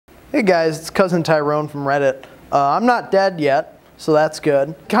Hey guys, it's cousin Tyrone from Reddit. I'm not dead yet, so that's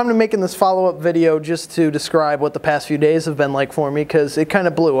good. I'm making this follow-up video just to describe what the past few days have been like for me, because it kind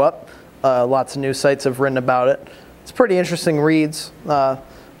of blew up. Lots of news sites have written about it. It's pretty interesting reads.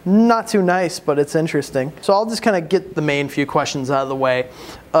 Not too nice, but it's interesting. So I'll just kind of get the main few questions out of the way.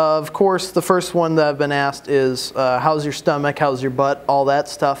 Of course, the first one that I've been asked is, how's your stomach, how's your butt, all that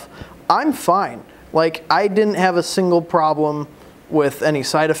stuff. I'm fine. Like, I didn't have a single problem with any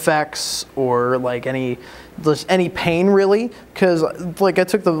side effects or like any pain really, because like I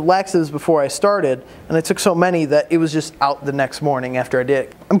took the laxatives before I started and I took so many that it was just out the next morning after I did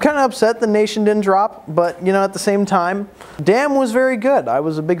it. I'm kind of upset the Nation didn't drop, but you know, at the same time, Damn was very good. I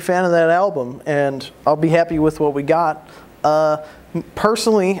was a big fan of that album and I'll be happy with what we got.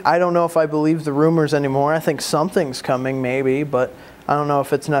 Personally, I don't know if I believe the rumors anymore. I think something's coming maybe, but I don't know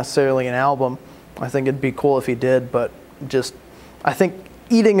if it's necessarily an album. I think it'd be cool if he did, but I think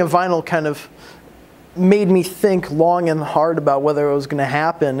eating a vinyl kind of made me think long and hard about whether it was going to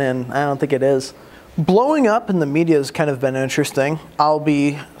happen, and I don't think it is. Blowing up in the media has kind of been interesting. I'll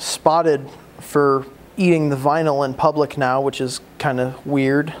be spotted for eating the vinyl in public now, which is kind of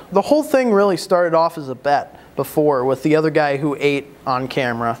weird. The whole thing really started off as a bet before with the other guy who ate on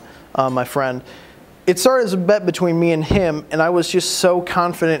camera, my friend. It started as a bet between me and him, and I was just so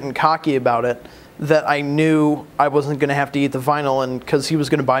confident and cocky about it that I knew I wasn't going to have to eat the vinyl, and because he was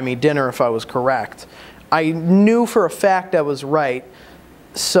going to buy me dinner if I was correct. I knew for a fact I was right,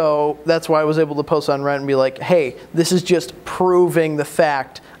 so that's why I was able to post on Reddit and be like, hey, this is just proving the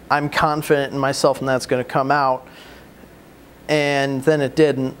fact. I'm confident in myself and that's going to come out. And then it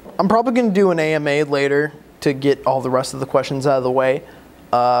didn't. I'm probably going to do an AMA later to get all the rest of the questions out of the way,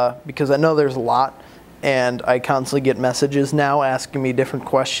 because I know there's a lot. And I constantly get messages now asking me different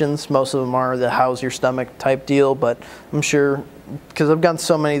questions. Most of them are the how's your stomach type deal, but I'm sure, because I've gotten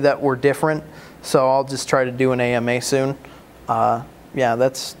so many that were different, so I'll just try to do an AMA soon. Yeah,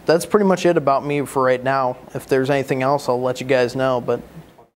 that's pretty much it about me for right now. If there's anything else, I'll let you guys know, but